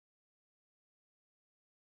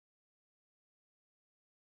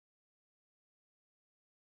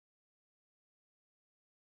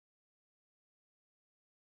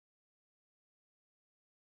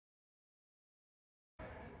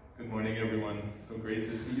Good morning, everyone. So great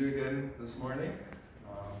to see you again this morning.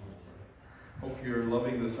 Hope you're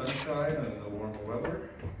loving the sunshine and the warmer weather,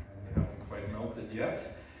 and you haven't quite melted yet.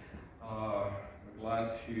 We're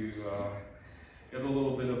glad to get a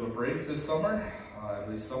little bit of a break this summer, at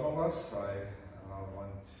least some of us. I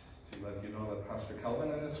want to let you know that Pastor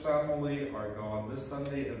Calvin and his family are gone this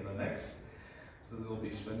Sunday and the next, so they'll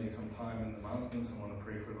be spending some time in the mountains. I want to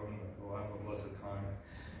pray for them that they'll have a blessed time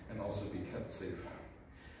and also be kept safe.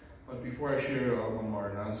 But before I share one more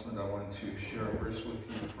announcement, I want to share a verse with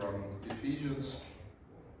you from Ephesians.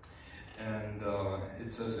 And it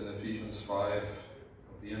says in Ephesians 5,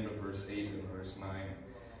 at the end of verse 8 and verse 9,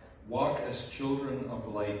 "Walk as children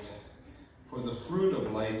of light, for the fruit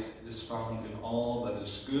of light is found in all that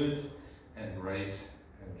is good and right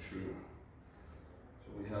and true."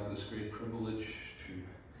 So we have this great privilege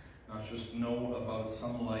to not just know about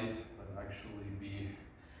some light, but actually be,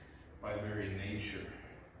 by very nature,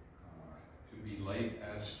 to be light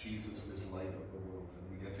as Jesus is light of the world.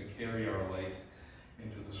 And we get to carry our light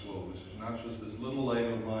into this world, which is not just this little light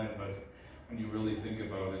of mine, but when you really think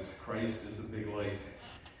about it, Christ is a big light,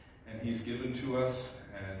 and he's given to us,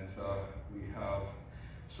 and we have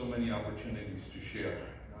so many opportunities to share,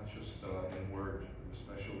 not just in word, but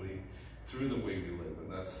especially through the way we live.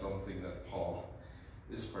 And that's something that Paul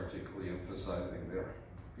is particularly emphasizing there.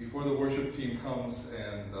 Before the worship team comes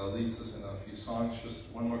and leads us in a few songs, just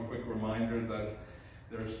one more quick reminder that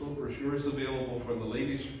there are still brochures available for the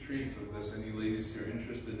ladies' retreat. So if there's any ladies who are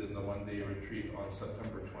interested in the one-day retreat on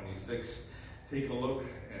September 26th, take a look,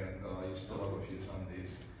 and you still have a few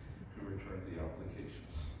Sundays to return the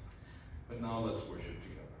applications. But now let's worship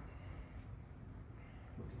together.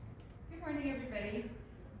 Good morning, everybody.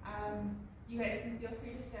 You guys can feel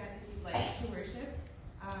free to stand if you'd like to worship.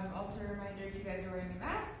 Also a reminder, if you guys are wearing a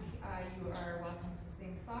mask, you are welcome to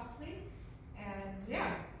sing softly. And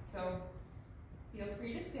yeah, so feel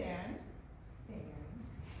free to stand.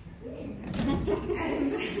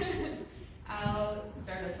 Thanks. And I'll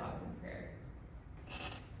start us off in prayer.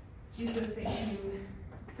 Jesus, thank you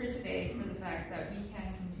for today, for the fact that we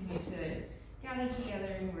can continue to gather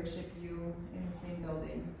together and worship you in the same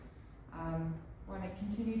building. I want to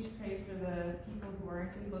continue to pray for the people who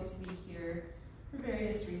aren't able to be here for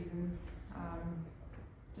various reasons.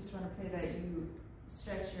 Just want to pray that you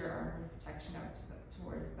stretch your arm of protection out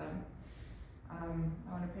towards them. I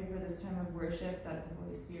want to pray for this time of worship, that the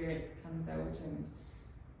Holy Spirit comes out and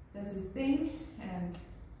does his thing, and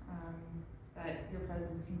that your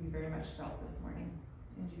presence can be very much felt this morning.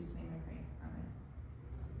 In Jesus' name I pray. Amen.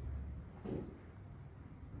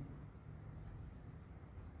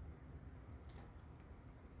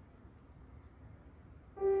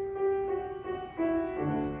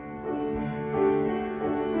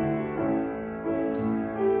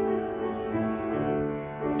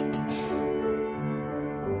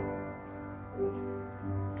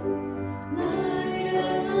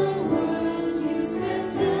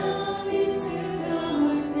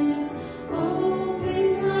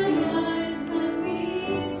 Opened my eyes, let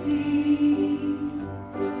me see.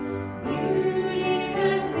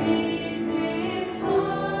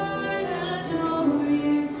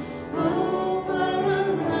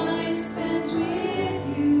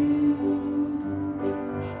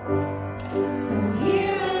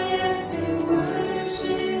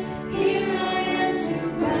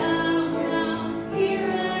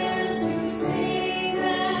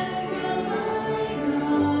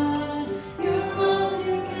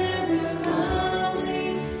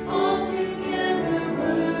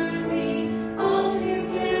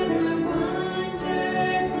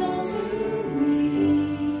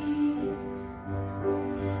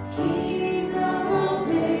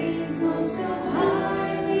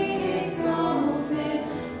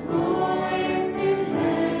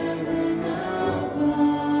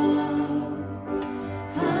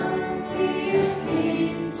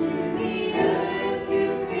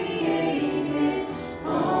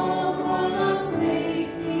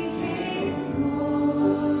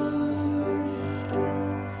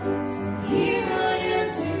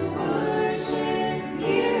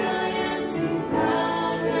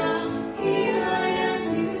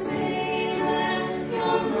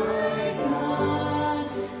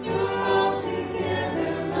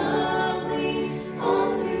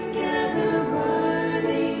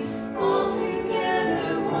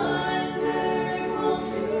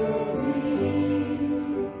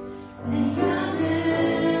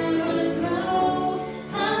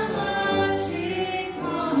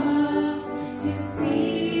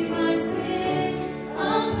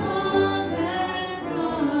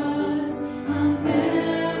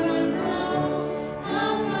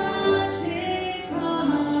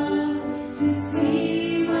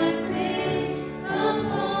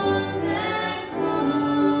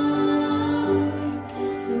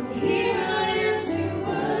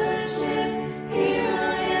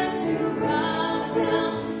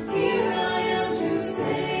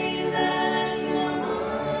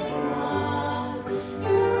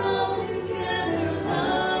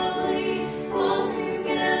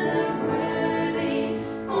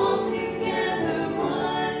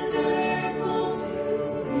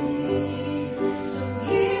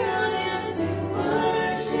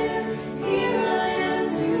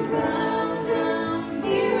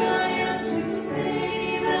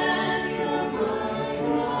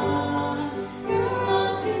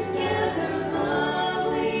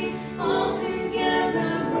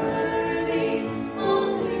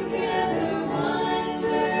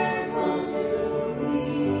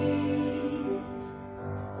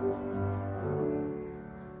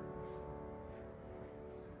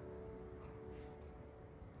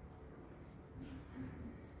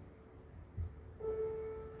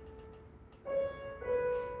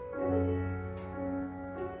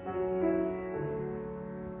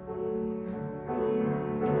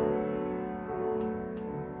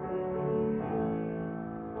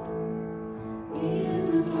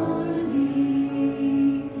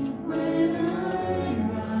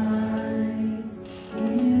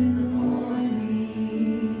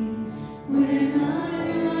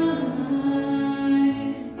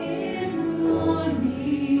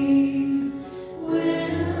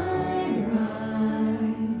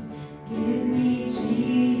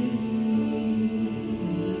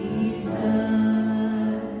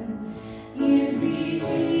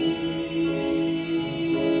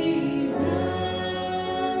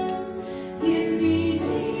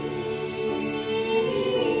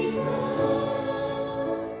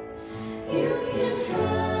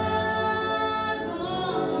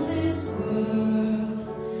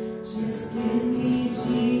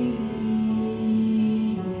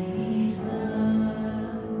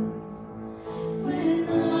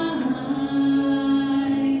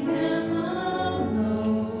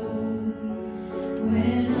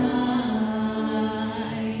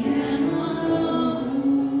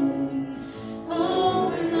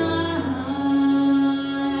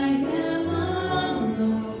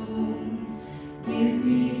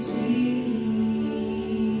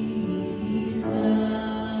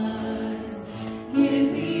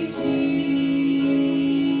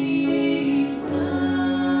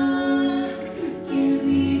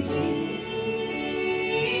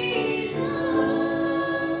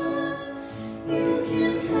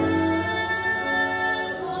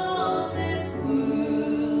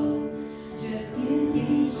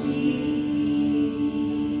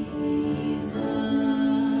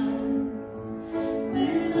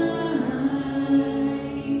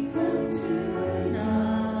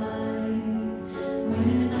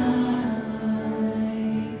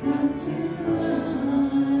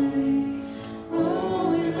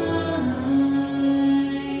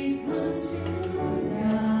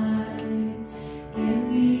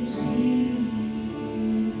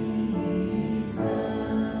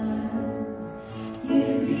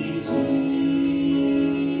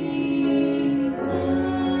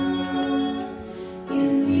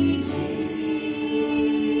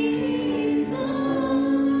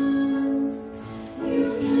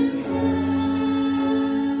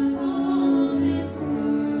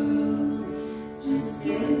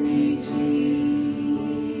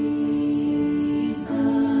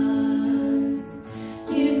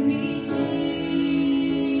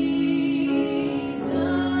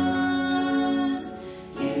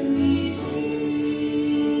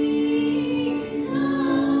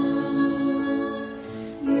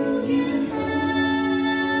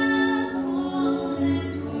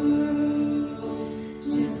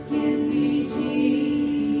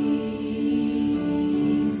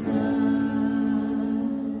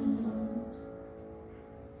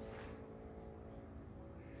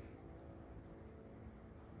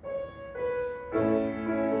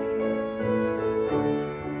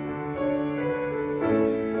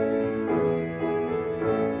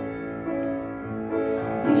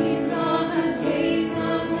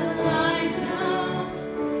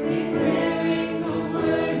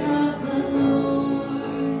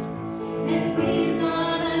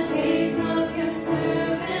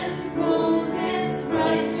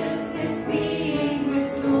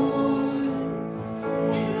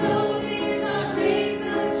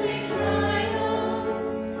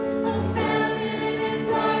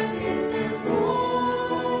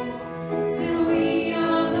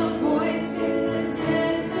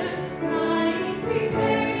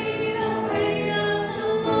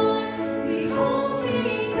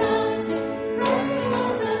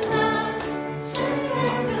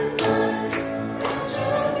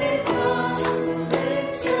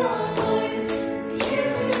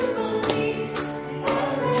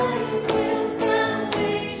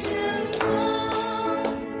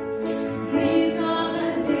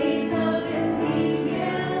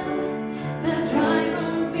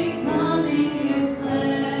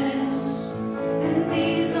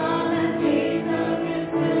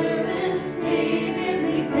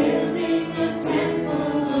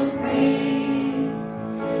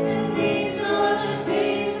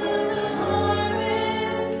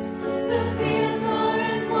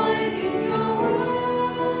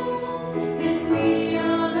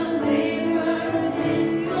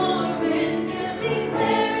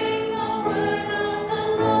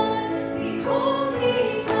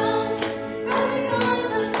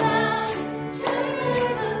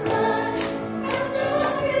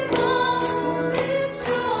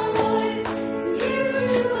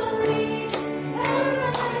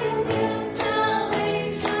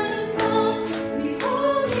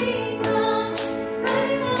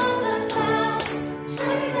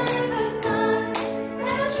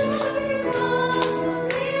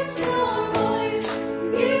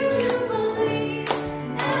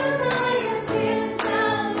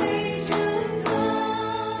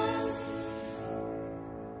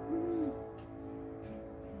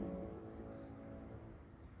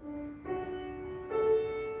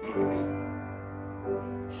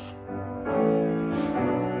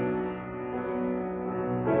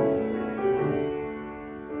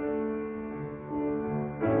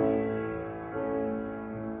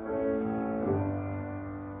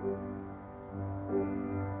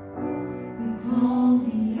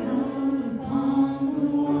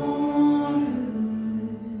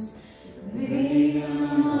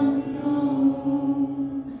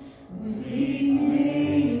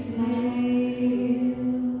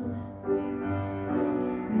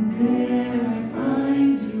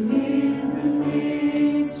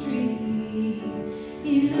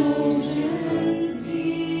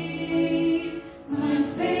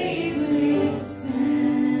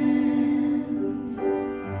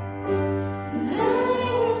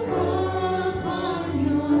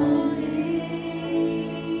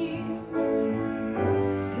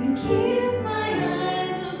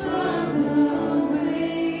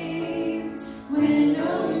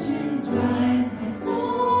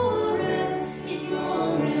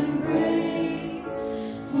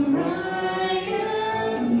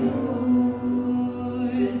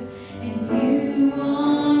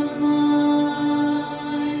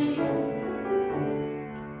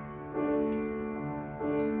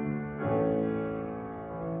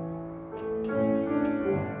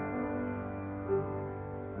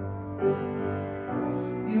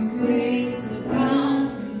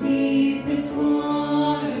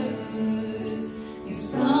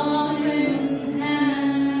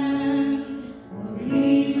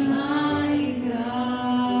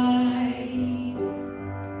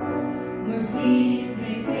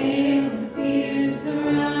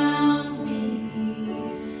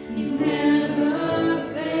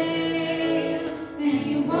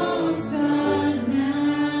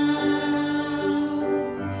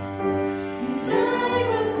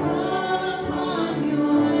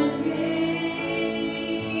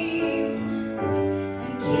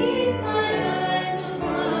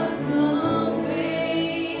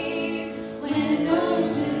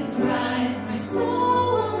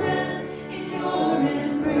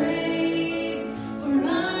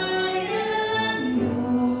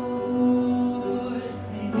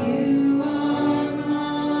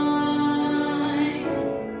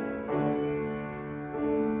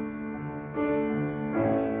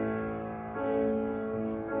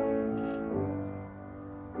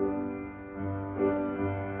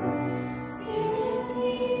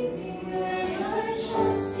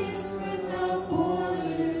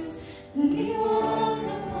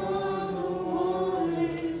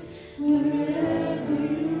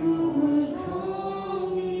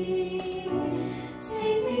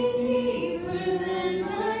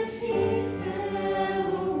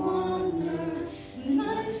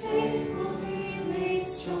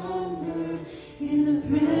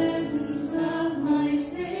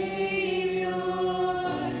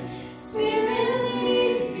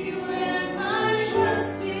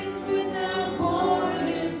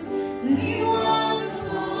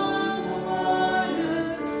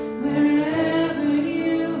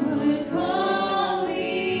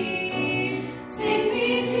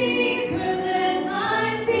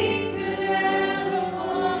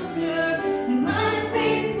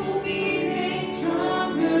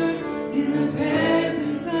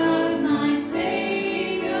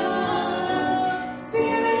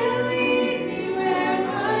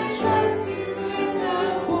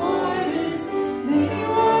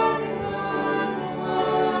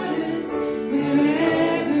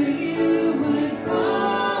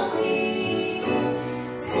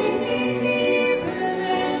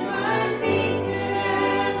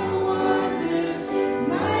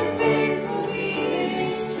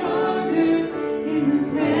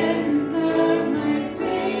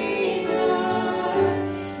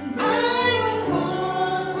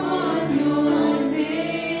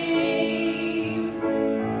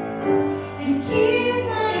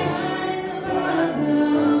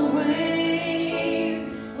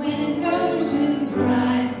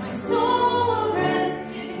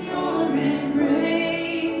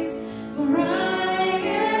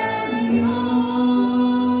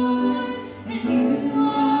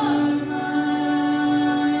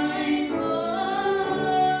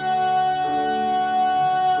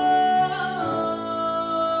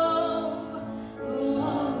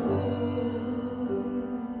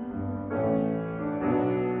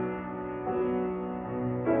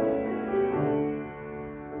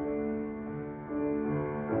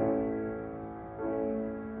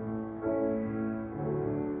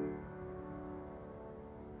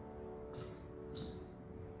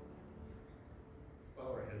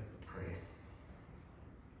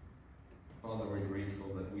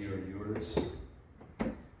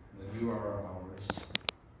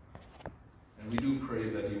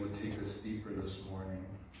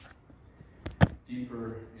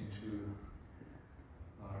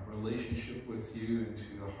 Relationship with you,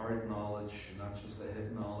 into a heart knowledge, not just a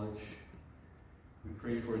head knowledge. We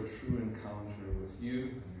pray for a true encounter with you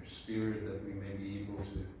and your Spirit, that we may be able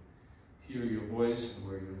to hear your voice and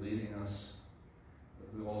where you're leading us,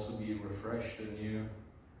 that we'll also be refreshed in you,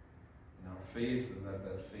 in our faith, and that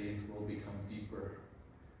that faith will become deeper.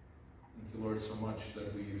 Thank you, Lord, so much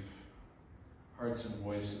that we've hearts and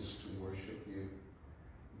voices to worship you,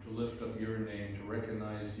 to lift up your name, to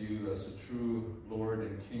recognize you as the true Lord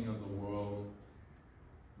and King of the world,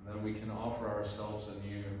 and that we can offer ourselves in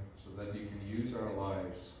you so that you can use our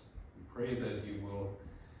lives. We pray that you will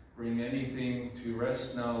bring anything to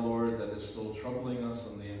rest now, Lord, that is still troubling us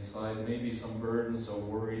on the inside, maybe some burdens or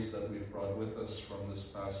worries that we've brought with us from this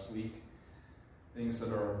past week, things that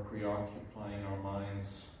are preoccupying our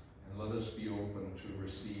minds, and let us be open to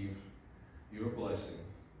receive your blessing,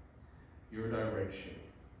 your direction,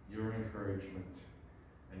 your encouragement,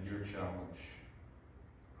 and your challenge.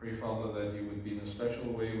 Pray, Father, that you would be in a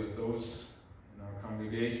special way with those in our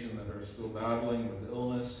congregation that are still battling with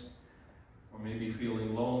illness or maybe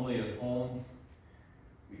feeling lonely at home.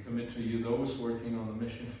 We commit to you those working on the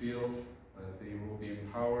mission field, that they will be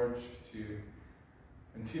empowered to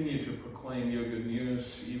continue to proclaim your good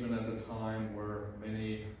news, even at a time where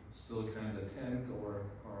many still can't attend or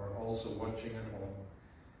are also watching at home.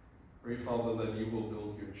 Pray, Father, that you will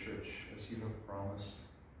build your church as you have promised.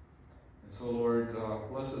 And so, Lord,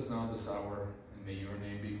 bless us now this hour, and may your name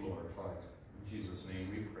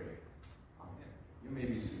You may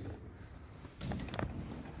be seated.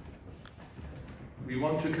 We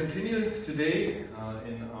want to continue today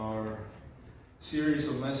in our series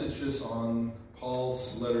of messages on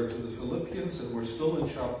Paul's letter to the Philippians, and we're still in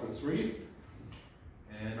chapter 3.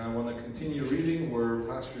 And I want to continue reading where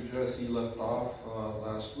Pastor Jesse left off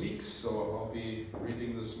last week, so I'll be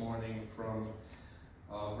reading this morning from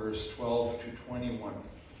verse 12 to 21.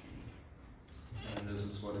 And this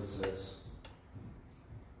is what it says.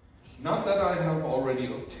 Not that I have already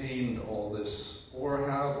obtained all this, or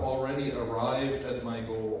have already arrived at my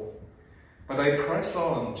goal, but I press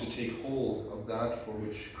on to take hold of that for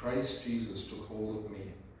which Christ Jesus took hold of me.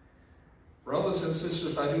 Brothers and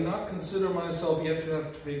sisters, I do not consider myself yet to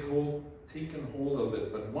have taken hold of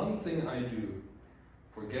it, but one thing I do,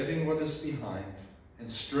 forgetting what is behind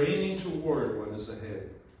and straining toward what is ahead,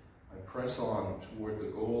 I press on toward the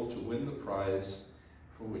goal to win the prize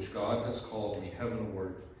for which God has called me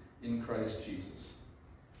heavenward in Christ Jesus.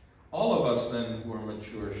 All of us then who are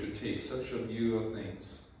mature should take such a view of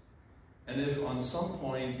things. And if on some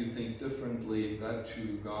point you think differently, that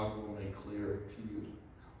too God will make clear to you.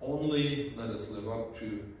 Only let us live up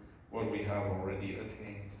to what we have already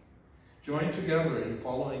attained. Join together in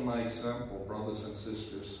following my example, brothers and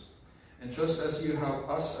sisters. And just as you have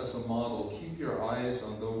us as a model, keep your eyes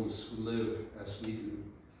on those who live as we do.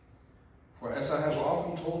 For as I have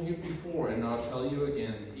often told you before, and now tell you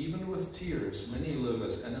again, even with tears, many live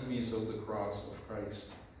as enemies of the cross of Christ.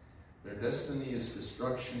 Their destiny is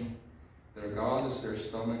destruction, their God is their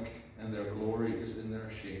stomach, and their glory is in their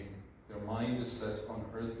shame. Their mind is set on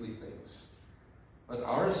earthly things. But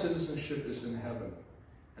our citizenship is in heaven,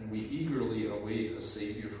 and we eagerly await a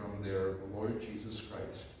Savior from there, the Lord Jesus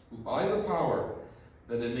Christ, who by the power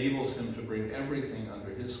that enables him to bring everything under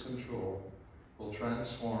his control will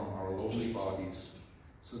transform our lowly bodies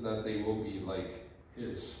so that they will be like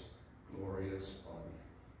his glorious body.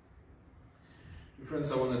 Dear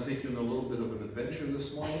friends, I want to take you on a little bit of an adventure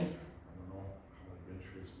this morning. I don't know how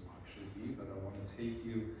adventurous will actually be, but I want to take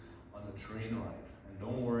you on a train ride. And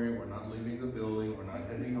don't worry, we're not leaving the building, we're not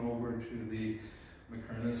heading over to the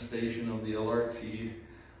McKernan station of the LRT,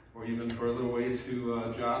 or even further away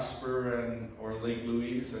to Jasper or Lake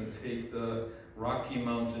Louise and take the Rocky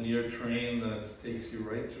Mountaineer train that takes you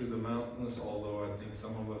right through the mountains, although I think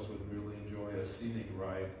some of us would really enjoy a scenic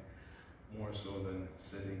ride more so than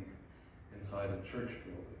sitting inside a church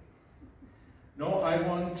building. No, I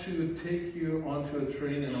want to take you onto a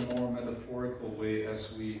train in a more metaphorical way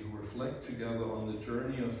as we reflect together on the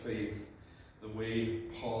journey of faith, the way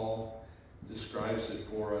Paul describes it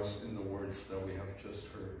for us in the words that we have just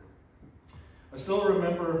heard. I still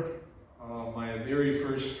remember my very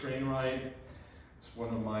first train ride. It's one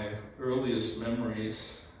of my earliest memories,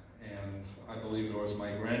 and I believe it was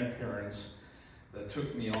my grandparents that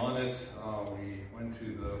took me on it. We went to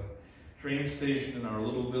the train station in our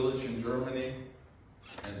little village in Germany,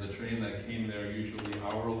 and the train that came there, usually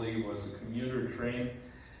hourly, was a commuter train,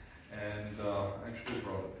 and I actually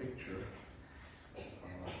brought a picture.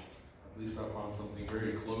 At least I found something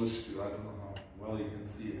very close to, I don't know how well you can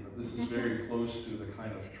see it, but this is very close to the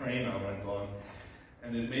kind of train I went on.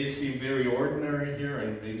 And it may seem very ordinary here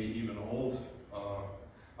and maybe even old.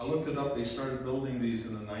 I looked it up, they started building these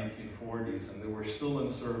in the 1940s, and they were still in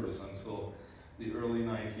service until the early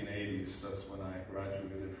 1980s. That's when I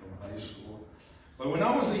graduated from high school. But when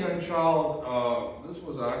I was a young child, this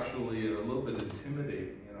was actually a little bit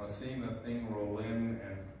intimidating, seeing that thing roll in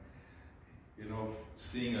and,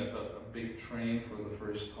 seeing a big train for the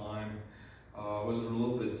first time. I was a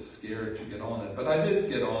little bit scared to get on it, but I did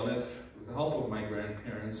get on it with the help of my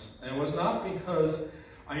grandparents. And it was not because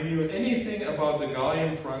I knew anything about the guy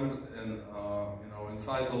in front and,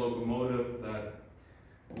 inside the locomotive that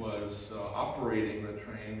was operating the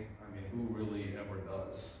train. I mean, who really ever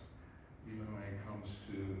does? Even when it comes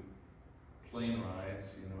to plane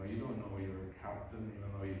rides, you don't know your captain, even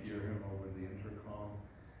though you hear him over the intercom.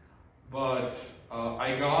 But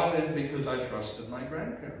I got in because I trusted my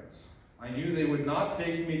grandparents. I knew they would not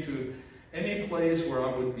take me to any place where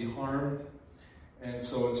I would be harmed. And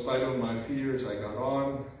so in spite of my fears, I got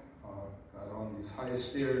on these high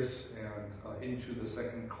stairs and into the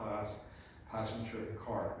second class passenger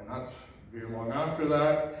car. And not very long after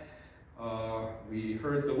that, we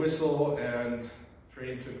heard the whistle and the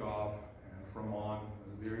train took off. And from on,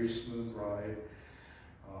 a very smooth ride.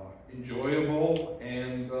 Enjoyable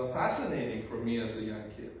and fascinating for me as a young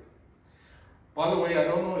kid. By the way, I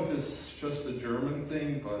don't know if it's just a German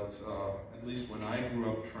thing, but at least when I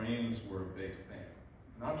grew up, trains were a big thing.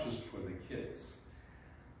 Not just for the kids.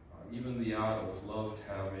 Even the adults loved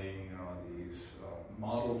having these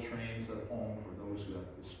model trains at home for those who have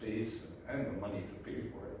the space and the money to pay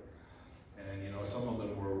for it. And, you know, some of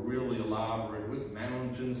them were really elaborate with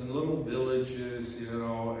mountains and little villages, you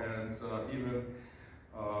know, and even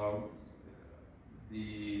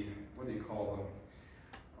the, what do you call them?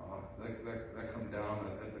 That come down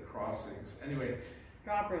at the crossings. Anyway.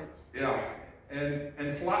 Drawbridge. Yeah,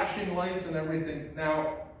 and flashing lights and everything.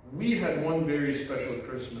 Now, we had one very special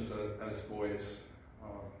Christmas as boys.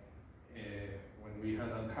 When we had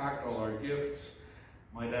unpacked all our gifts,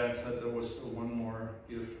 my dad said there was still one more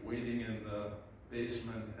gift waiting in the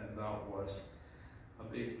basement, and that was a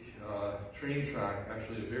big train track,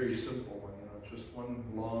 actually a very simple one, you know, just one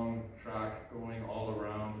long track going all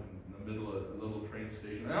around in the middle of a little train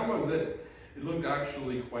station. And that was it. It looked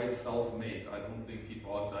actually quite self-made. I don't think he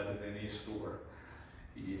bought that at any store.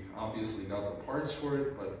 He obviously got the parts for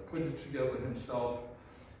it, but put it together himself.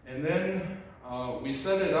 And then we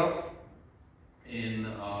set it up in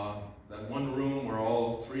that one room where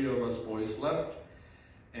all three of us boys slept.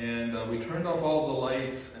 And we turned off all the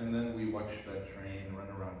lights, and then we watched that train run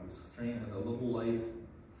around. This train had a little light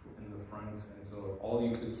in the front, and so all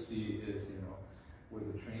you could see is, you know, where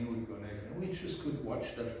the train would go next. And we just could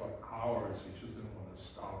watch that for hours. We just didn't want to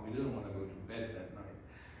stop. We didn't want to go to bed that night.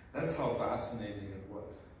 That's how fascinating it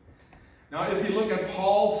was. Now, if you look at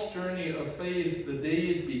Paul's journey of faith, the day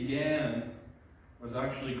it began was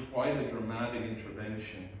actually quite a dramatic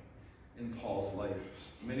intervention in Paul's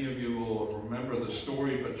life. Many of you will remember the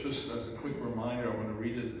story, but just as a quick reminder, I want to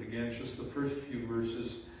read it again, just the first few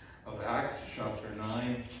verses of Acts chapter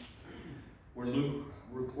 9, where Luke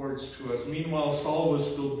reports to us, "Meanwhile, Saul was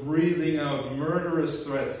still breathing out murderous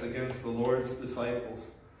threats against the Lord's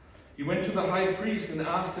disciples. He went to the high priest and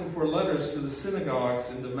asked him for letters to the synagogues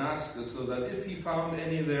in Damascus, so that if he found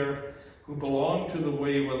any there who belonged to the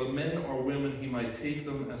way, whether men or women, he might take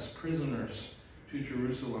them as prisoners to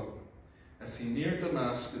Jerusalem. As he neared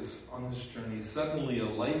Damascus on his journey, suddenly a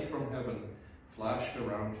light from heaven flashed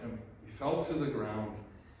around him. He fell to the ground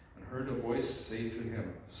and heard a voice say to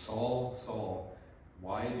him, 'Saul, Saul,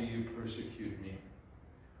 why do you persecute me?'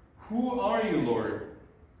 'Who are you, Lord?'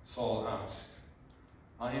 Saul asked.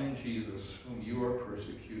 'I am Jesus, whom you are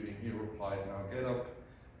persecuting,' he replied. 'Now get up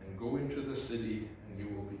and go into the city, and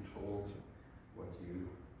you will be told what you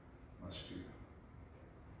must do.'"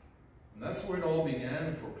 And that's where it all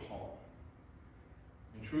began for Paul.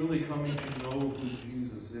 And truly coming to know who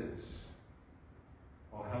Jesus is,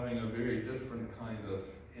 while having a very different kind of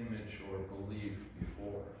image or belief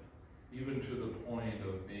before, even to the point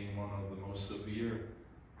of being one of the most severe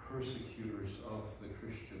persecutors of the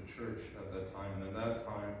Christian church at that time. And at that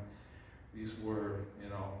time, these were, you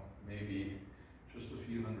know, maybe just a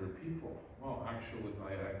few hundred people. Well, actually,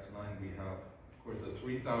 by Acts 9, we have, of course, the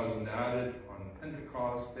 3,000 added on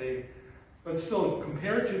Pentecost Day. But still,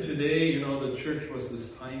 compared to today, you know, the church was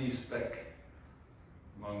this tiny speck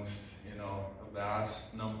amongst, you know, a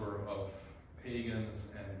vast number of pagans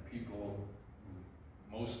and people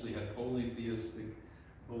who mostly had polytheistic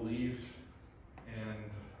beliefs. And,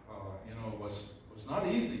 you know, it was not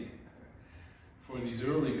easy for these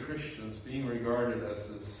early Christians, being regarded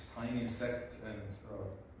as this tiny sect and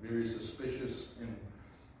very suspicious in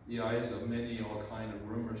the eyes of many. All kind of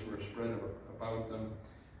rumors were spread about them.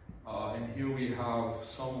 And here we have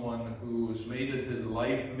someone who's made it his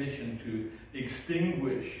life mission to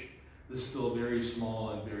extinguish this still very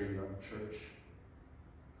small and very young church.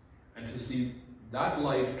 And to see that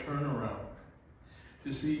life turn around,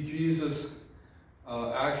 to see Jesus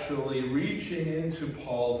actually reaching into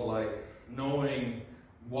Paul's life, knowing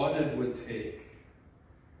what it would take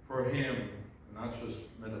for him, not just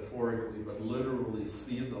metaphorically, but literally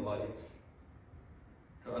see the light,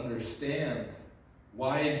 to understand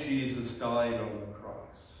why Jesus died on the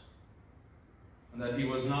cross. And that he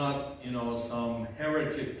was not, you know, some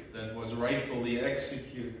heretic that was rightfully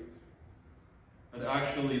executed, but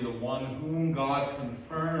actually the one whom God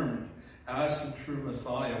confirmed as the true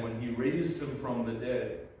Messiah when he raised him from the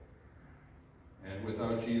dead. And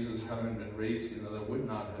without Jesus having been raised, you know, there would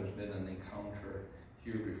not have been an encounter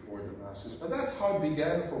here before Damascus. But that's how it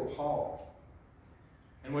began for Paul.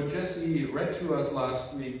 And what Jesse read to us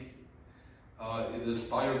last week, this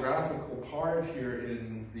biographical part here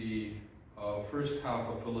in the first half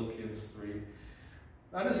of Philippians 3,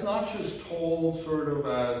 that is not just told sort of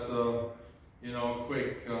as a, you know,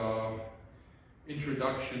 quick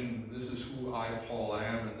introduction, this is who I, Paul,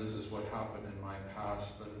 am, and this is what happened in my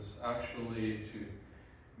past, but it's actually to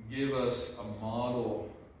give us a model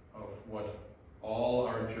of what all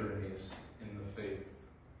our journeys in the faith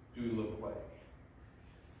do look like.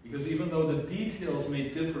 Because even though the details may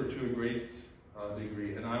differ to a great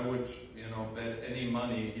degree. And I would, bet any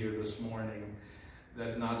money here this morning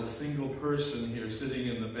that not a single person here sitting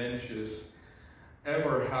in the benches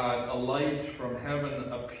ever had a light from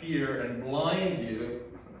heaven appear and blind you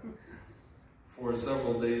for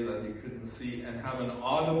several days that you couldn't see, and have an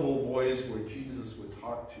audible voice where Jesus would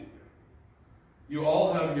talk to you. You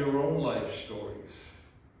all have your own life stories.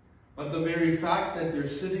 But the very fact that you're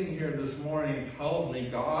sitting here this morning tells me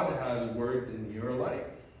God has worked in your life.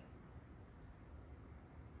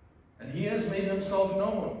 And he has made himself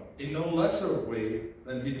known in no lesser way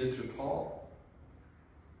than he did to Paul.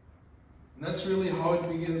 And that's really how it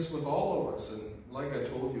begins with all of us. And like I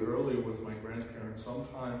told you earlier with my grandparents,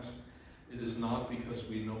 sometimes it is not because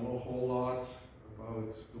we know a whole lot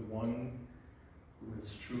about the one who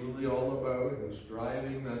it's truly all about, who's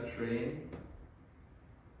driving that train,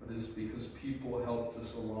 but it's because people helped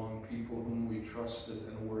us along, people whom we trusted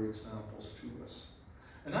and were examples to us.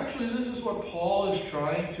 And actually, this is what Paul is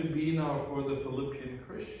trying to be now for the Philippian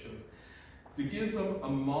Christians, to give them a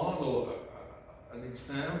model, an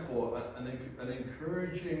example, an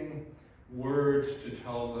encouraging word to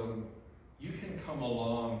tell them, you can come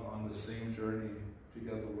along on the same journey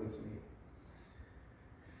together with me.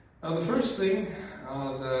 Now, the first thing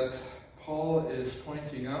that Paul is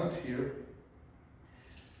pointing out here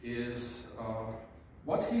is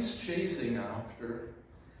what he's chasing after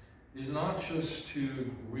is not just to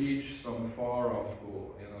reach some far-off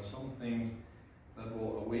goal, something that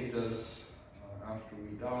will await us after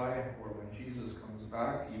we die or when Jesus comes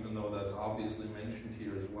back, even though that's obviously mentioned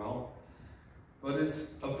here as well. But it's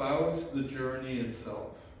about the journey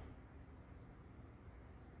itself.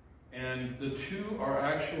 And the two are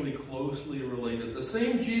actually closely related. The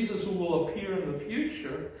same Jesus who will appear in the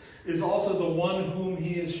future is also the one whom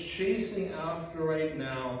he is chasing after right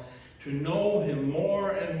now, to know him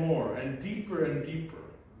more and more and deeper.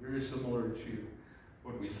 Very similar to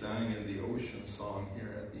what we sang in the Ocean song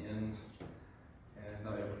here at the end. And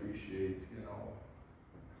I appreciate,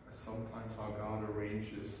 sometimes how God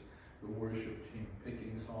arranges the worship team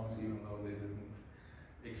picking songs even though they didn't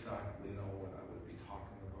exactly know what I would be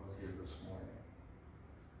talking about here this morning.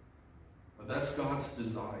 But that's God's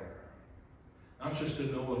desire. Not just to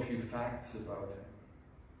know a few facts about him,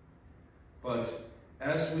 but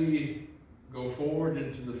as we go forward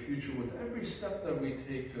into the future with every step that we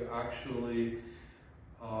take to actually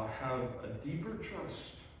have a deeper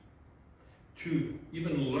trust, to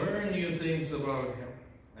even learn new things about him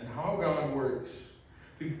and how God works,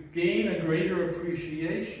 to gain a greater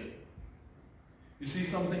appreciation. You see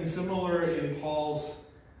something similar in Paul's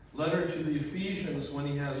letter to the Ephesians when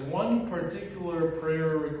he has one particular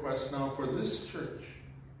prayer request now for this church.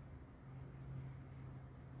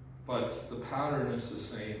 But the pattern is the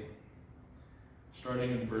same.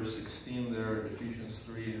 Starting in verse 16 there, Ephesians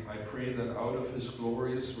 3, I pray that out of his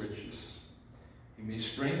glorious riches he may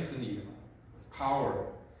strengthen you with power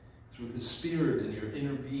through his Spirit in your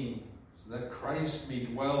inner being, so that Christ may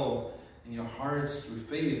dwell in your hearts through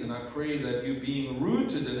faith. And I pray that you, being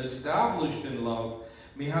rooted and established in love,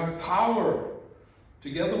 may have power,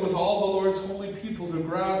 together with all the Lord's holy people, to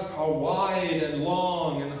grasp how wide and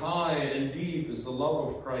long and high and deep is the love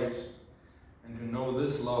of Christ, and to know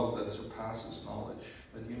this love that surpasses knowledge,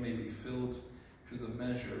 that you may be filled to the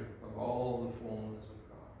measure of all the fullness of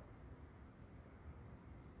God.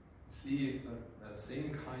 See that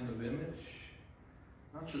same kind of image?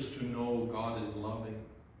 Not just to know God is loving,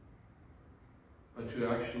 but to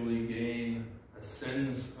actually gain a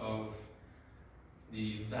sense of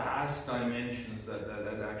the vast dimensions that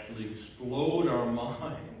actually explode our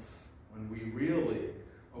minds when we really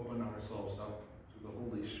open ourselves up to the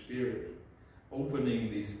Holy Spirit,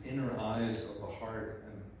 opening these inner eyes of the heart.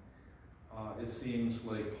 And it seems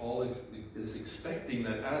like Paul is expecting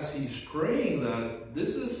that as he's praying that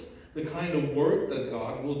this is the kind of work that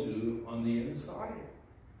God will do on the inside.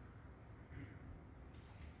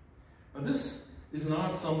 But this is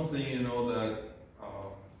not something, that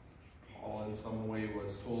Paul in some way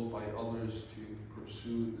was told by others to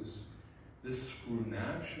pursue. This grew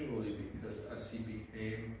naturally because as he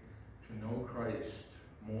became to know Christ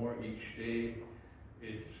more each day,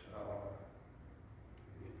 it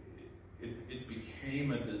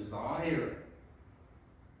became a desire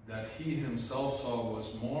that he himself saw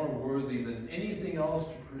was more worthy than anything else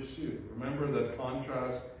to pursue. Remember that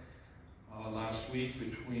contrast last week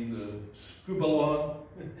between the skubalon,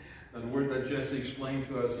 that word that Jesse explained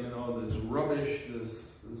to us, this rubbish,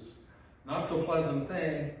 this not so pleasant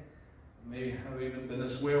thing, may have even been a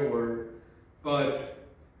swear word, but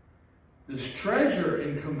this treasure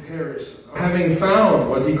in comparison, having found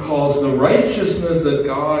what he calls the righteousness that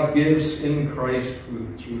God gives in Christ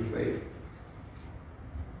through faith.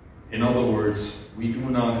 In other words, we do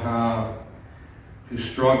not have to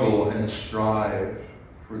struggle and strive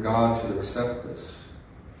for God to accept us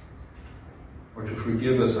or to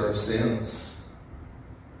forgive us our sins.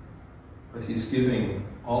 But He's giving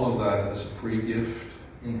all of that as a free gift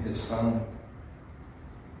in His Son.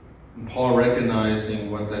 And Paul, recognizing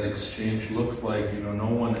what that exchange looked like, no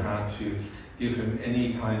one had to give him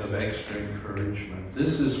any kind of extra encouragement.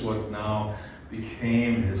 This is what now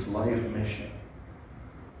became his life mission.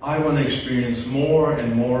 I want to experience more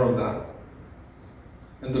and more of that.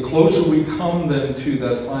 And the closer we come then to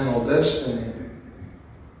that final destiny,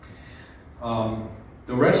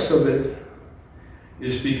 the rest of it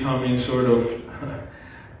is becoming sort of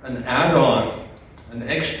an add-on, an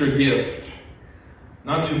extra gift.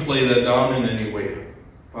 Not to play that down in any way,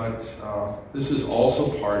 but this is also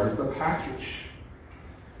part of the package.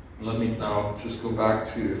 Let me now just go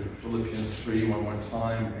back to Philippians 3 one more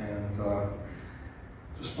time and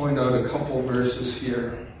just point out a couple verses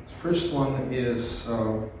here. The first one is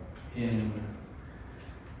in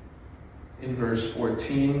verse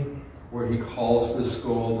 14, where he calls this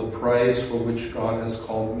goal the prize for which God has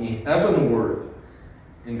called me heavenward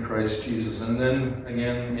in Christ Jesus. And then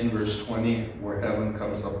again in verse 20, where heaven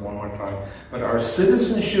comes up one more time. But our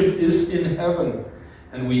citizenship is in heaven,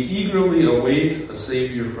 and we eagerly await a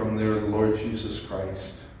Savior from there, the Lord Jesus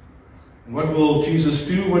Christ. And what will Jesus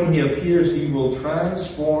do when He appears? He will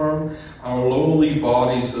transform our lowly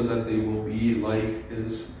bodies so that they will be like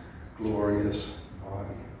His glorious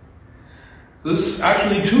body. There's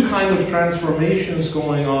actually two kinds of transformations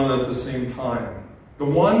going on at the same time. The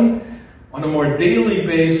one on a more daily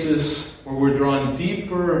basis, where we're drawn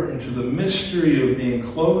deeper into the mystery of being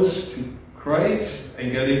close to Christ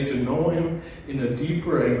and getting to know Him in a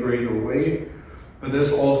deeper and greater way. But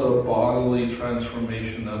there's also a bodily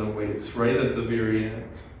transformation that awaits right at the very end.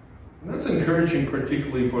 And that's encouraging,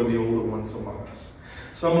 particularly for the older ones among us.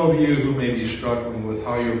 Some of you who may be struggling with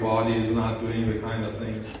how your body is not doing the kind of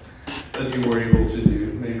things that you were able to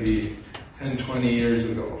do maybe 10, 20 years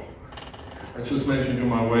ago. I just mentioned to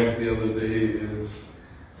my wife the other day is,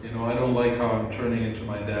 I don't like how I'm turning into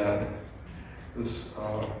my dad. Because,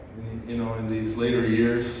 in these later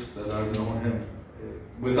years that I've known him,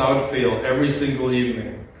 without fail, every single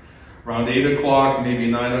evening, around 8 o'clock,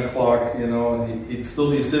 maybe 9 o'clock, he'd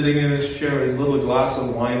still be sitting in his chair, his little glass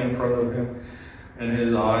of wine in front of him, and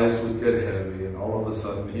his eyes would get heavy, and all of a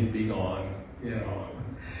sudden he'd be gone,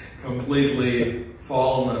 completely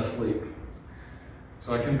fallen asleep.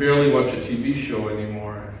 So I can barely watch a TV show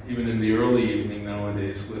anymore, even in the early evening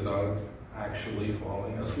nowadays, without actually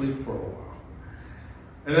falling asleep for a while.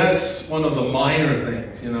 And that's one of the minor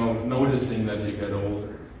things, of noticing that you get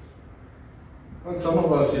older. But some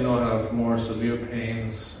of us, have more severe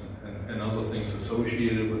pains and other things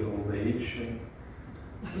associated with old age. And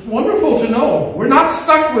it's wonderful to know we're not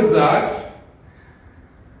stuck with that.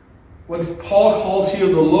 What Paul calls here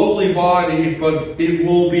the lowly body, but it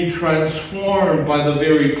will be transformed by the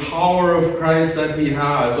very power of Christ that He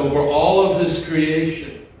has over all of His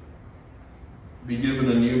creation. Be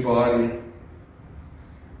given a new body.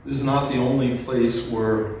 This is not the only place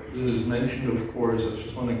where this is mentioned, of course. I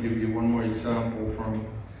just want to give you one more example from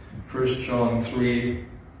 1 John 3.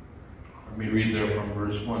 Let me read there from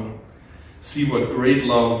verse 1. See what great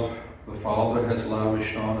love the Father has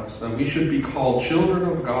lavished on us, that we should be called children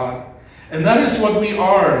of God. And that is what we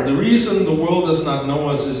are. The reason the world does not know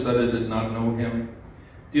us is that it did not know Him.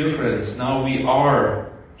 Dear friends, now we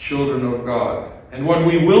are children of God. And what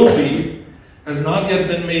we will be has not yet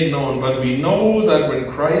been made known, but we know that when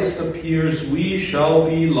Christ appears, we shall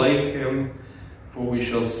be like Him, for we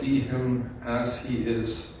shall see Him as He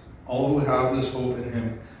is. All who have this hope in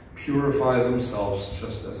Him purify themselves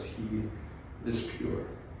just as He is pure.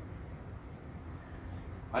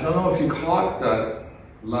 I don't know if you caught that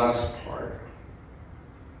last part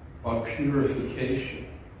about purification.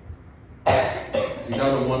 You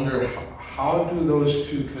got to wonder, how do those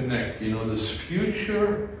two connect? This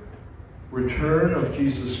future return of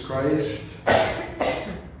Jesus Christ,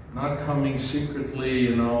 not coming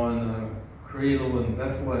secretly, in a cradle in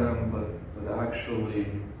Bethlehem, but actually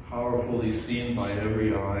powerfully seen by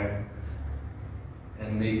every eye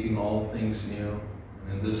and making all things new.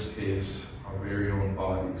 And in this case, our very own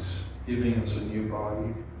bodies, giving us a new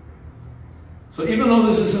body. So even though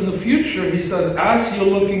this is in the future, he says, as you're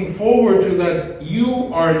looking forward to that,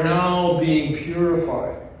 you are now being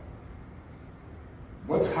purified.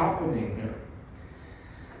 What's happening here?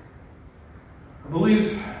 I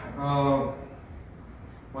believe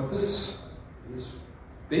what this is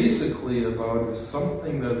basically about is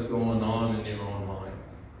something that's going on in your own mind.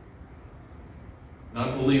 And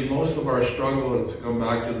I believe most of our struggle, to come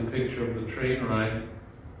back to the picture of the train ride,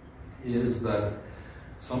 is that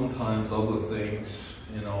sometimes other things,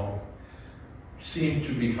 seem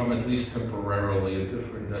to become, at least temporarily, a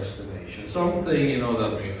different destination. Something,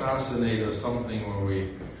 that may fascinate us, something where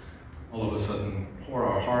we all of a sudden pour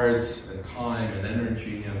our hearts and time and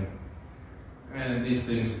energy, and these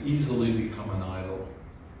things easily become an idol.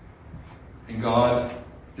 And God,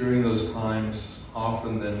 during those times,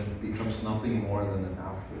 often then becomes nothing more than an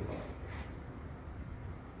afterthought.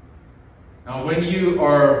 Now, when you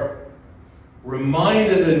are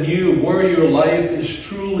reminded anew where your life is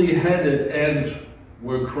truly headed and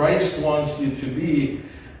where Christ wants you to be,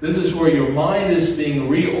 this is where your mind is being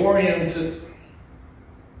reoriented.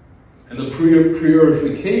 And the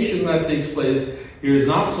purification that takes place here is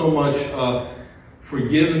not so much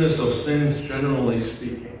forgiveness of sins, generally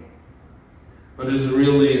speaking, but is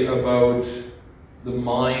really about the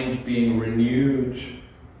mind being renewed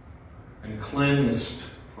and cleansed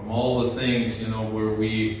from all the things, where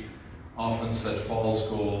we often set false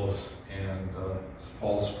goals and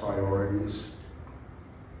false priorities.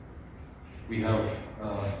 We have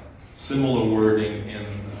similar wording in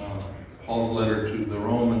Paul's letter to the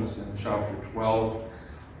Romans in chapter 12,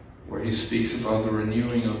 where he speaks about the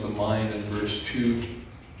renewing of the mind in verse 2.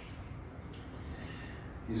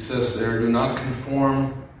 He says there, "Do not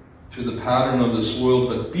conform to the pattern of this world,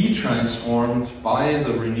 but be transformed by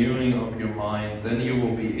the renewing of your mind. Then you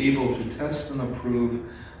will be able to test and approve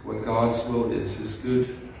what God's will is, his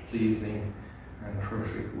good, pleasing, and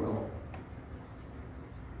perfect will."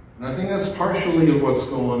 And I think that's partially of what's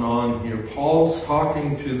going on here. Paul's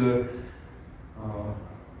talking to the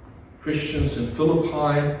Christians in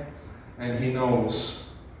Philippi, and he knows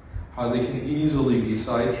how they can easily be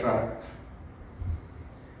sidetracked.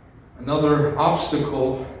 Another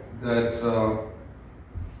obstacle that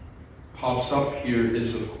pops up here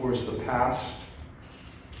is, of course, the past.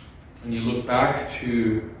 When you look back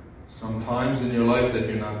to some times in your life that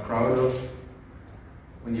you're not proud of,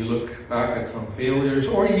 when you look back at some failures,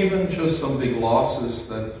 or even just some big losses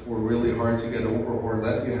that were really hard to get over, or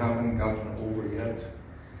that you haven't gotten over yet.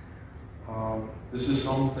 This is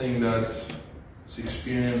something that is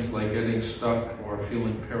experienced like getting stuck or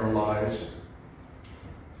feeling paralyzed.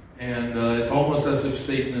 And it's almost as if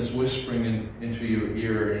Satan is whispering into your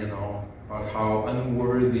ear, about how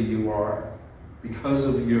unworthy you are because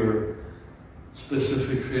of your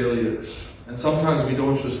specific failures. And sometimes we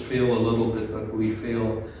don't just fail a little bit, but we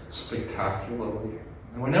fail spectacularly.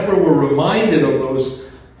 And whenever we're reminded of those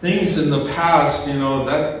things in the past,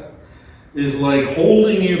 that is like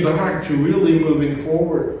holding you back to really moving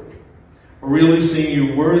forward, or really seeing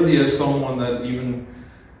you worthy as someone that even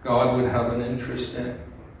God would have an interest in.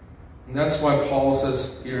 And that's why Paul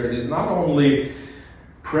says here, it is not only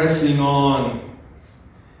pressing on,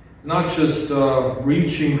 not just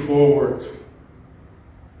reaching forward,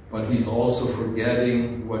 but he's also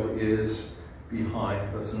forgetting what is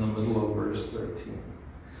behind. That's in the middle of verse 13.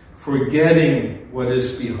 Forgetting what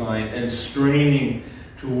is behind and straining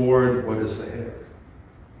toward what is ahead.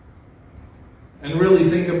 And really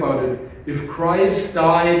think about it. If Christ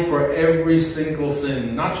died for every single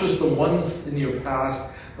sin, not just the ones in your past,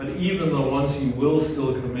 but even the ones you will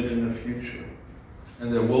still commit in the future,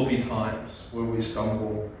 and there will be times where we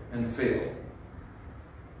stumble and fail,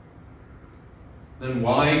 then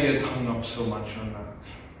why get hung up so much on that?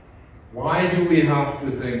 Why do we have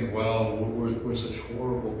to think, well, we're such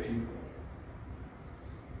horrible people?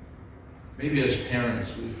 Maybe as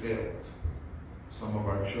parents we failed some of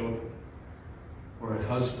our children, or as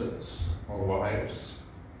husbands or wives.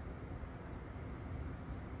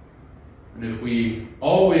 And if we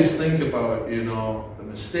always think about, the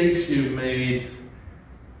mistakes you've made,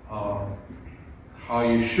 how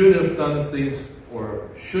you should have done things, or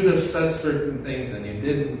should have said certain things and you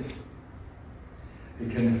didn't, you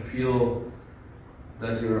can feel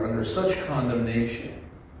that you're under such condemnation.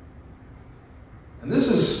 And this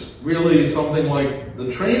is really something like the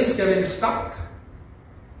train's getting stuck,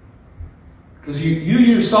 because you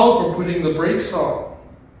yourself are putting the brakes on.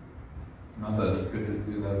 Not that you could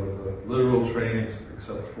do that with a literal train,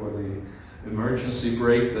 except for the emergency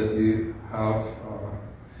brake that you have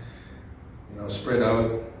spread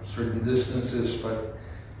out certain distances. But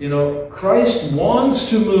Christ wants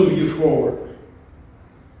to move you forward.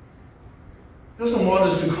 He doesn't want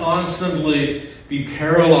us to constantly be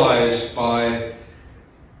paralyzed by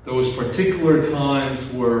those particular times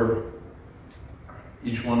where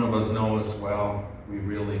each one of us knows, well, we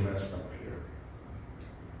really messed up here.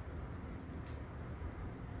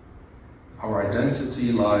 Our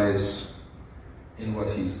identity lies in what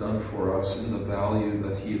he's done for us, in the value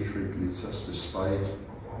that he attributes us despite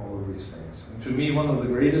of all of these things. And to me, one of the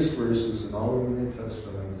greatest verses in all of the New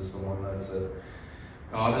Testament is the one that said,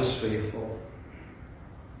 God is faithful.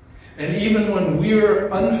 And even when we're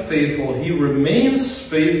unfaithful, he remains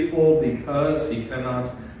faithful because he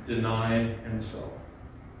cannot deny himself.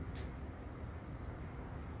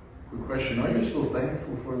 Good question, are you still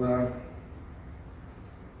thankful for that?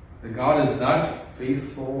 That God is that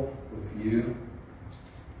faithful with you,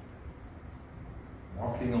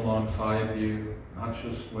 walking alongside you, not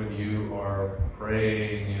just when you are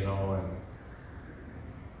praying, and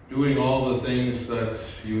doing all the things that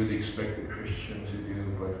you would expect a Christian to do,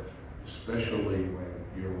 but especially when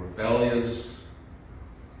you're rebellious,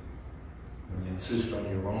 when you insist on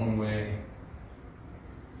your own way,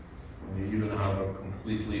 when you even have a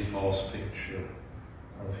completely false picture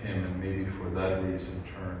of him and maybe for that reason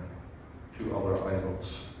turn to other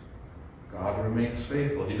idols. God remains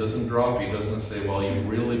faithful. He doesn't drop. He doesn't say, well, you've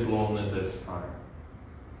really blown it this time.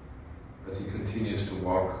 But he continues to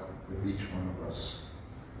walk with each one of us.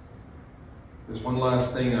 There's one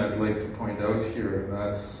last thing I'd like to point out here, and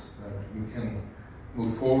that's that we can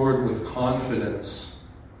move forward with confidence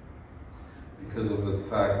because of the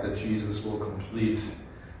fact that Jesus will complete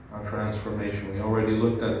our transformation. We already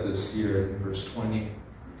looked at this here in verse 20.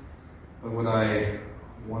 But what I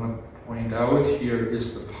want to point out here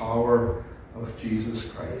is the power of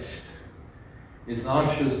Jesus Christ. It's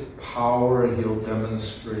not just power he'll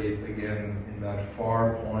demonstrate again in that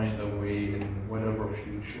far point away in whatever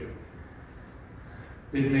future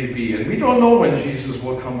it may be. And we don't know when Jesus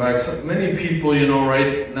will come back. So many people,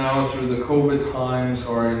 right now through the COVID times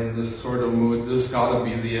are in this sort of mood, this got to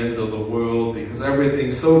be the end of the world because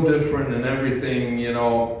everything's so different and everything,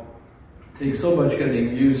 takes so much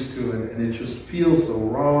getting used to, and it just feels so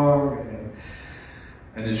wrong,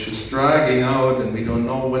 and it's just dragging out, and we don't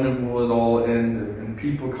know when it will all end, and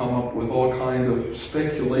people come up with all kind of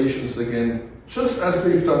speculations again, just as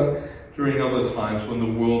they've done during other times when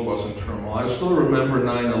the world was in turmoil. I still remember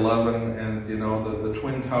 9/11 and the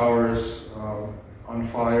Twin Towers on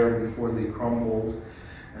fire before they crumbled,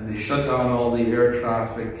 and they shut down all the air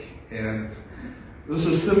traffic, and it was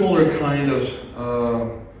a similar kind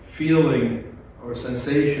of feeling or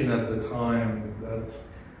sensation at the time that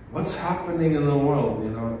what's happening in the world,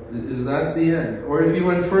 is that the end? Or if you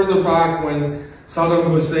went further back when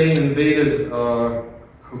Saddam Hussein invaded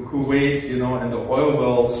Kuwait, and the oil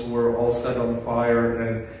wells were all set on fire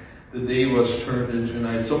and the day was turned into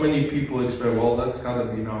night. So many people expect, well, that's got to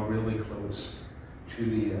be now really close to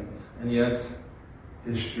the end. And yet,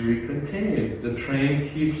 history continued. The train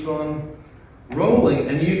keeps on rolling,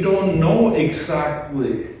 and you don't know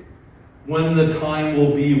exactly when the time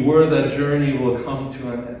will be, where that journey will come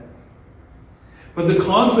to an end. But the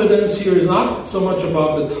confidence here is not so much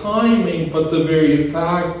about the timing, but the very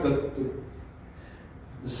fact that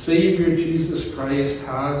the Savior Jesus Christ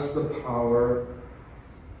has the power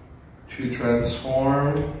to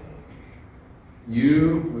transform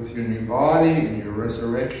you with your new body and your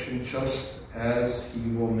resurrection, just as he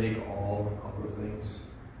will make all other things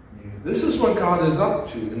new. This is what God is up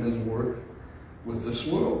to in his work with this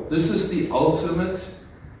world. This is the ultimate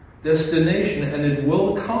destination, and it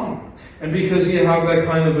will come. And because you have that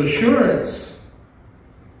kind of assurance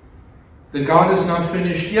that God is not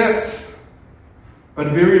finished yet, but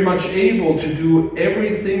very much able to do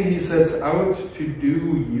everything he sets out to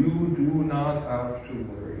do, you do not have to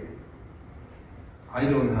worry. I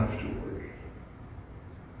don't have to worry.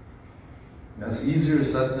 That's easier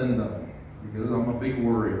said than done, because I'm a big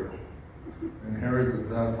worrier. I inherited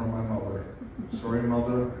that from my mother. Sorry,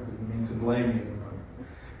 Mother, I didn't mean to blame you.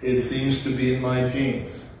 It seems to be in my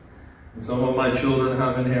genes. And some of my children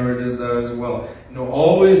have inherited that as well.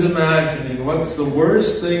 Always imagining what's the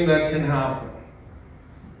worst thing that can happen.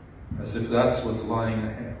 As if that's what's lying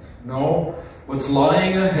ahead. No, what's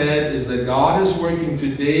lying ahead is that God is working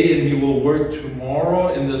today and he will work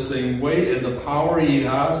tomorrow in the same way, and the power he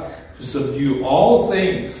has to subdue all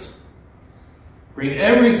things. Bring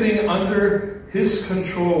everything under his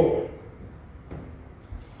control.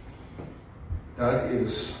 That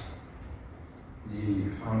is the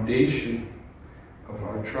foundation of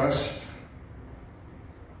our trust.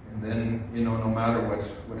 And then, no matter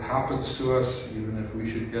what happens to us, even if we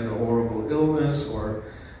should get a horrible illness or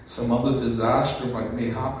some other disaster may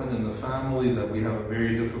happen in the family that we have a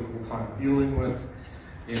very difficult time dealing with,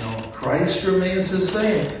 Christ remains the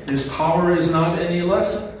same. His power is not any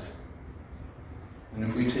lessened. And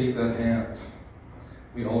if we take that hand,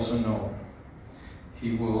 we also know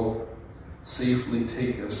he will safely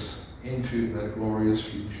take us into that glorious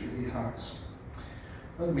future he has.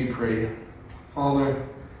 Let me pray. Father,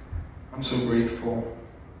 I'm so grateful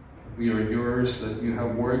that we are yours, that you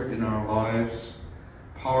have worked in our lives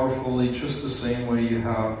powerfully just the same way you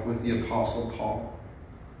have with the Apostle Paul.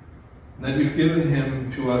 And that you've given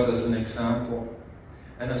him to us as an example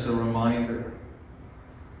and as a reminder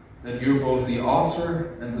that you're both the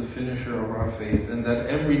author and the finisher of our faith, and that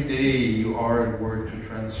every day you are at work to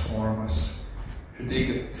transform us,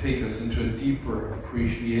 to take us into a deeper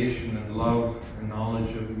appreciation and love and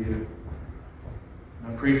knowledge of you.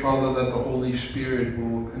 And I pray, Father, that the Holy Spirit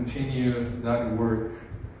will continue that work,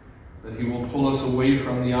 that he will pull us away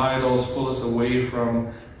from the idols, pull us away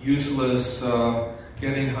from useless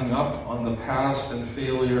getting hung up on the past and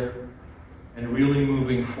failure, and really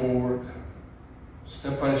moving forward,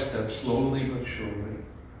 step by step, slowly but surely.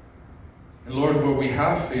 And Lord, where we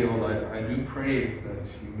have failed, I do pray that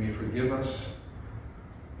you may forgive us,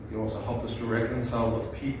 that you also help us to reconcile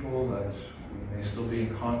with people that we may still be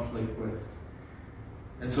in conflict with,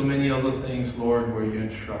 and so many other things, Lord, where you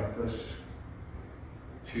instruct us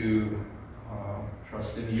to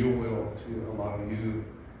trust in your will, to allow you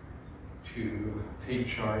to take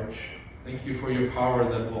charge. Thank you for your power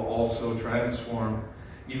that will also transform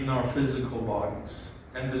even our physical bodies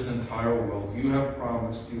and this entire world. You have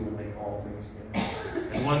promised you will make all things new.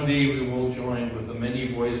 And one day we will join with the many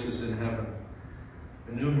voices in heaven,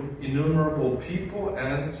 innumerable people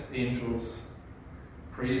and angels,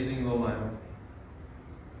 praising the Lamb,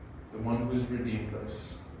 the one who's redeemed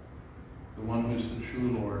us, the one who's the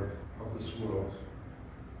true Lord of this world,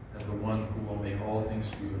 and the one who will make all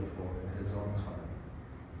things beautiful in his own time.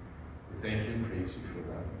 We thank you and praise you for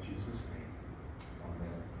that in Jesus' name.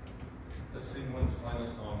 Amen. Let's sing one final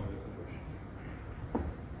song with the worship.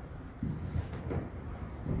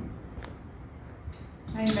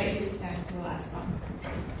 I invite you to stand for the last song.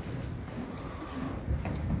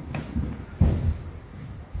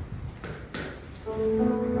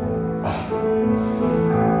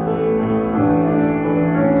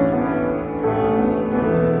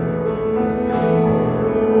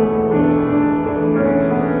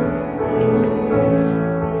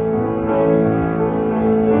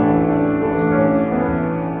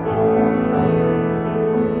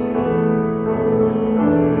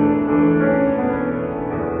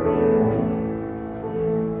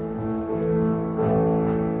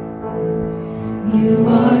 You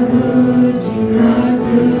are good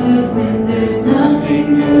when there's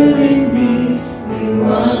nothing good in me. You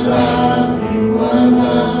are love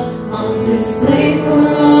on display for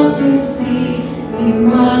all to see.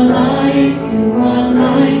 You are light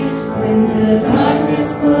when the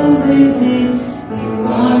darkness closes in. You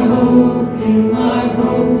are hope, you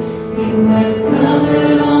have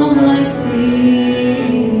covered all my sin.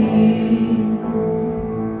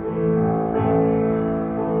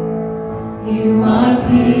 You are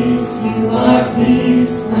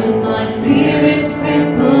peace when my fear is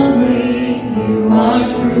crippling. You are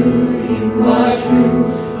true,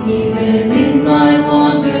 even in my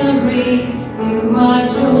wandering. You are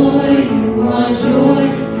joy,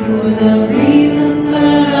 you're the reason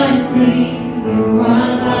that I sing. You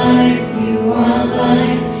are life,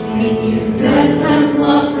 in you death has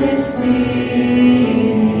lost its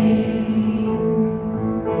sting.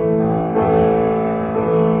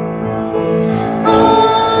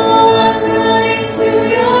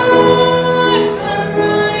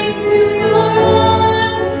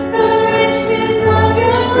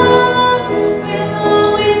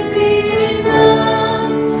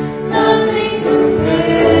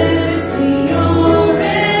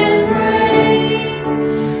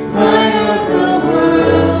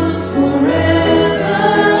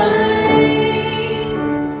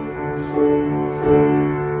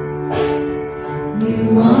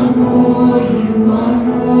 You are more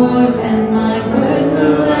than my words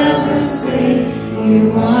will ever say.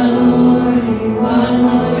 You are Lord,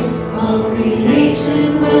 all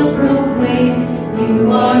creation will proclaim.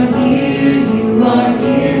 You are here,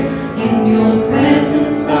 in your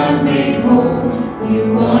presence I'm made whole.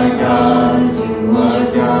 You are God,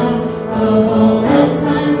 of all else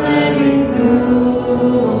I'm letting go.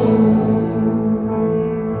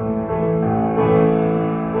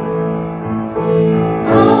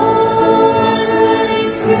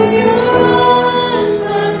 To your arms,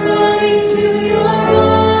 I'm running to your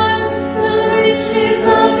arms. The riches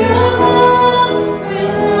of your love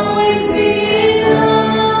will always be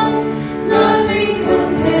enough. Nothing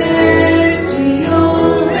compares to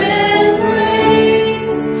your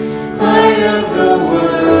embrace. Light of the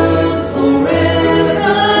world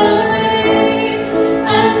forever reign.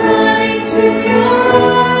 I'm running to your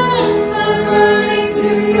arms, I'm running to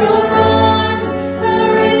your arms. The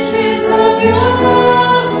riches of your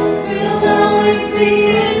love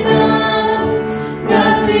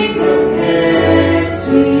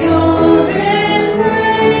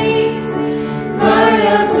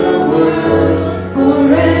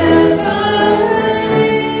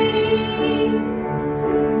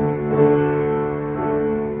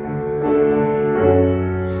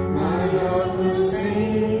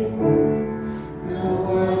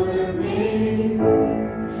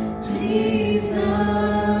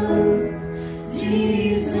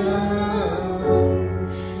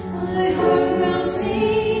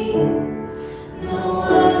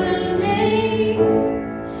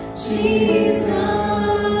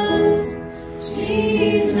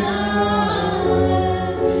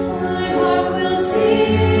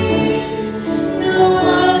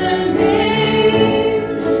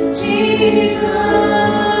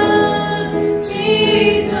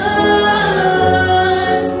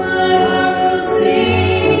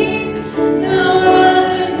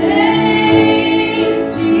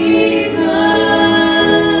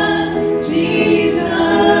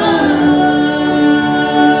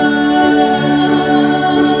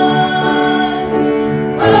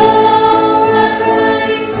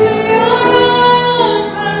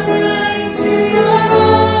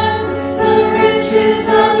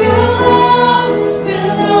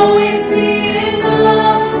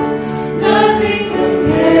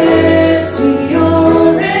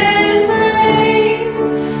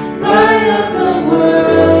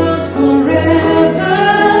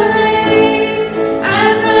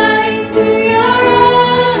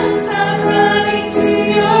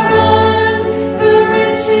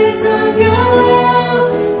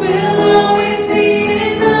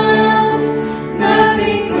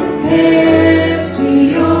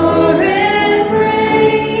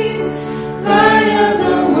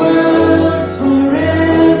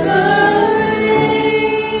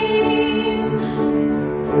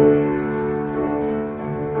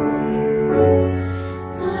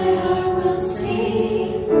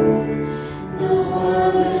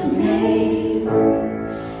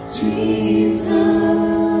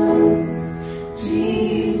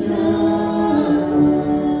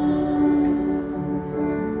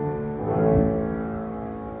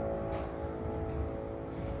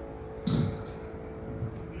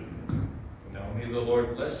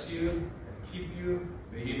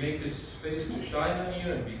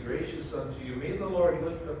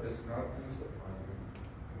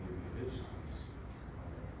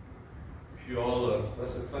You all a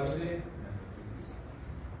blessed Sunday.